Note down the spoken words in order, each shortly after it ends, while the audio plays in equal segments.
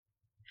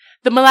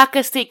The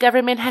Melaka state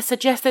government has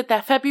suggested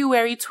that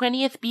February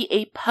 20th be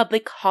a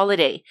public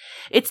holiday.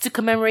 It's to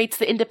commemorate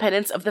the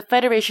independence of the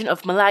Federation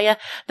of Malaya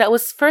that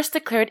was first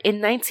declared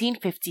in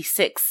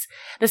 1956.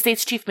 The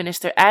state's chief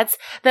minister adds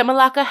that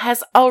Melaka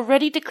has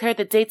already declared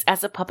the dates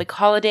as a public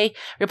holiday,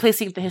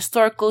 replacing the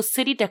historical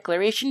City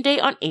Declaration Day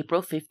on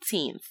April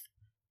 15th.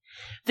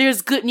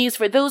 There's good news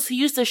for those who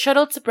use the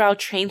shuttle to Brow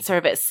train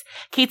service.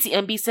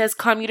 KTMB says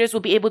commuters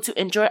will be able to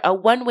enjoy a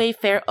one-way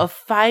fare of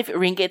 5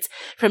 ringgit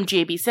from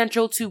JB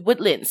Central to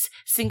Woodlands,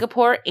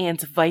 Singapore,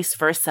 and vice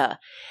versa.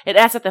 It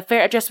adds that the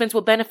fare adjustments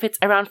will benefit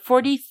around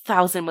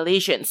 40,000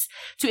 Malaysians.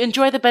 To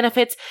enjoy the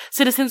benefits,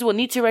 citizens will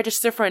need to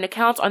register for an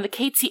account on the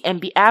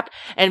KTMB app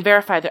and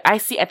verify their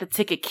IC at the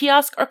ticket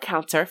kiosk or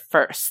counter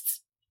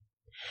first.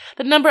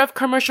 The number of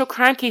commercial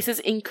crime cases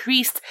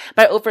increased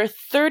by over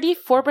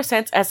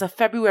 34% as of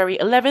February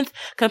 11th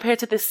compared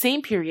to the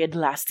same period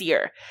last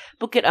year.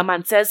 Bukit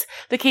Aman says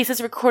the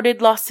cases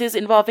recorded losses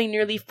involving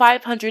nearly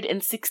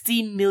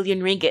 560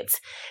 million ringgit.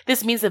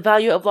 This means the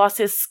value of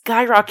losses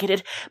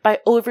skyrocketed by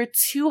over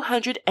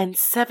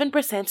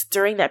 207%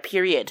 during that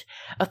period.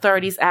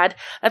 Authorities add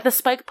that the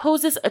spike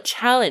poses a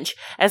challenge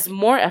as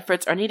more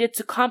efforts are needed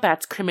to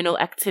combat criminal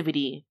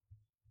activity.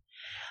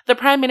 The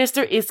Prime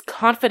Minister is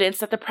confident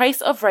that the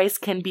price of rice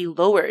can be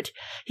lowered.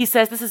 He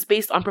says this is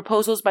based on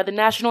proposals by the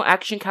National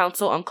Action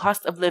Council on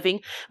Cost of Living,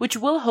 which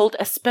will hold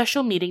a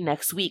special meeting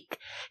next week.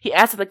 He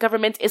adds that the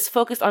government is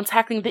focused on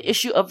tackling the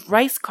issue of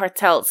rice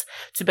cartels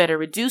to better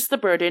reduce the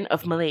burden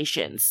of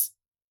Malaysians.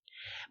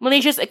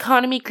 Malaysia's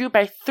economy grew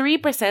by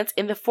 3%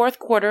 in the fourth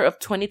quarter of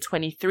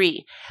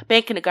 2023.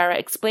 Bank Negara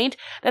explained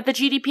that the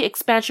GDP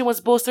expansion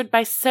was bolstered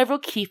by several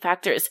key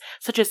factors,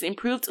 such as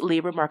improved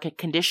labor market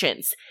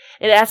conditions.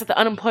 It adds that the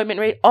unemployment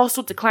rate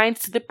also declined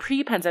to the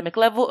pre-pandemic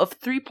level of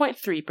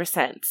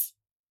 3.3%.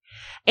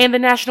 And the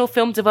National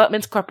Film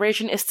Development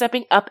Corporation is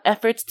stepping up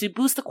efforts to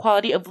boost the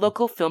quality of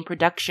local film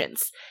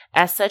productions.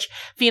 As such,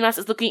 FINAS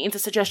is looking into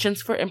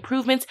suggestions for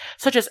improvements,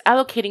 such as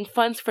allocating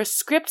funds for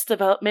script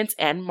development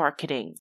and marketing.